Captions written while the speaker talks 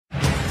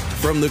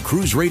From the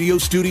Cruise Radio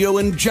studio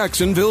in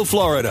Jacksonville,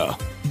 Florida,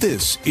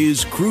 this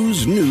is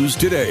Cruise News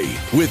Today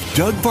with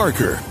Doug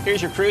Parker.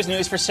 Here's your cruise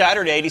news for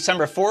Saturday,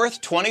 December 4th,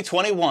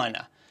 2021.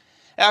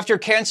 After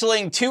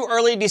canceling 2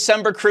 early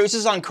December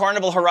cruises on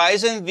Carnival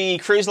Horizon, the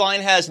cruise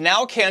line has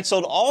now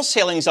canceled all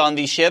sailings on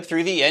the ship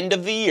through the end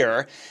of the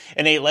year.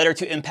 In a letter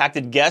to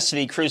impacted guests,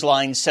 the cruise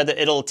line said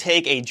that it'll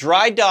take a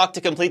dry dock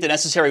to complete the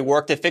necessary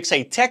work to fix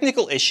a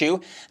technical issue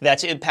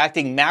that's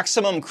impacting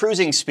maximum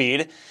cruising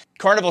speed.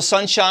 Carnival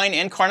Sunshine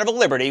and Carnival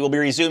Liberty will be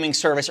resuming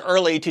service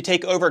early to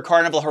take over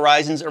Carnival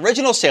Horizon's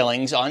original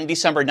sailings on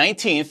December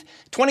 19th,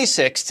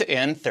 26th,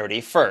 and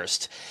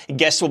 31st.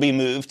 Guests will be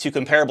moved to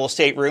comparable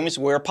staterooms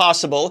where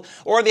possible,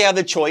 or they have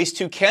the choice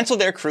to cancel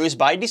their cruise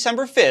by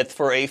December 5th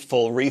for a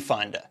full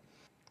refund.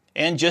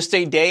 And just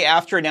a day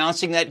after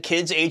announcing that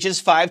kids ages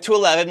 5 to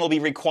 11 will be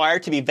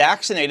required to be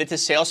vaccinated to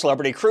sail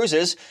Celebrity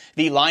cruises,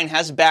 the line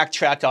has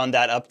backtracked on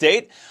that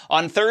update.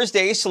 On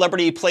Thursday,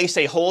 Celebrity placed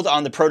a hold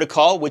on the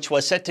protocol, which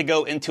was set to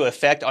go into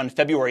effect on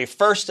February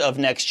 1st of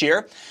next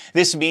year.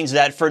 This means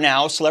that for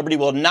now, Celebrity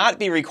will not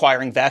be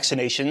requiring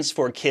vaccinations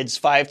for kids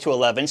 5 to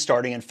 11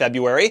 starting in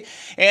February,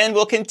 and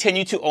will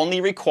continue to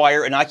only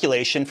require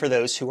inoculation for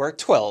those who are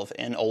 12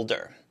 and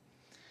older.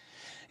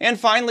 And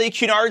finally,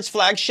 Cunard's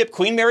flagship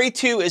Queen Mary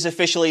 2 is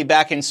officially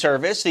back in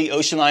service. The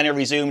ocean liner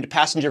resumed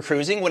passenger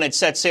cruising when it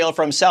set sail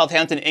from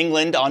Southampton,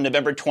 England on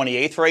November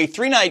 28th for a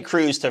 3-night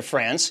cruise to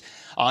France.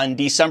 On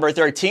December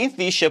 13th,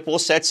 the ship will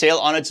set sail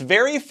on its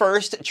very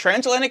first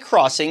transatlantic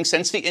crossing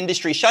since the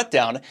industry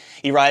shutdown,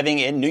 arriving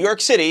in New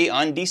York City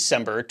on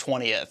December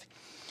 20th.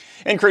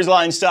 And cruise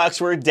line stocks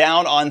were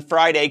down on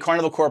Friday.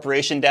 Carnival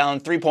Corporation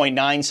down 3.9,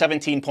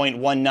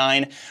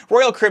 17.19.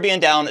 Royal Caribbean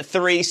down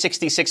 3,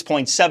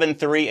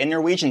 66.73. And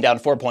Norwegian down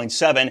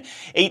 4.7,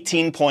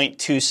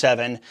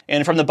 18.27.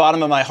 And from the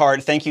bottom of my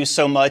heart, thank you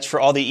so much for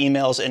all the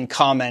emails and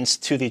comments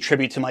to the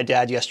tribute to my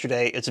dad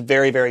yesterday. It's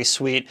very, very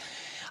sweet.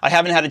 I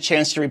haven't had a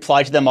chance to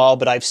reply to them all,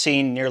 but I've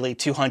seen nearly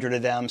 200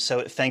 of them,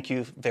 so thank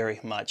you very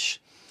much.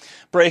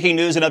 Breaking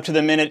news and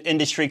up-to-the-minute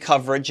industry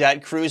coverage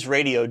at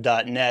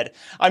cruiseradio.net.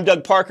 I'm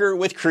Doug Parker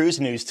with Cruise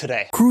News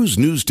Today. Cruise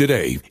News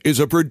Today is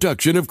a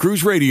production of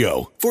Cruise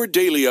Radio. For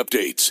daily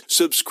updates,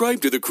 subscribe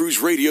to the Cruise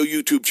Radio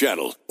YouTube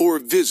channel or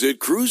visit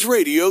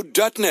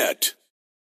cruiseradio.net.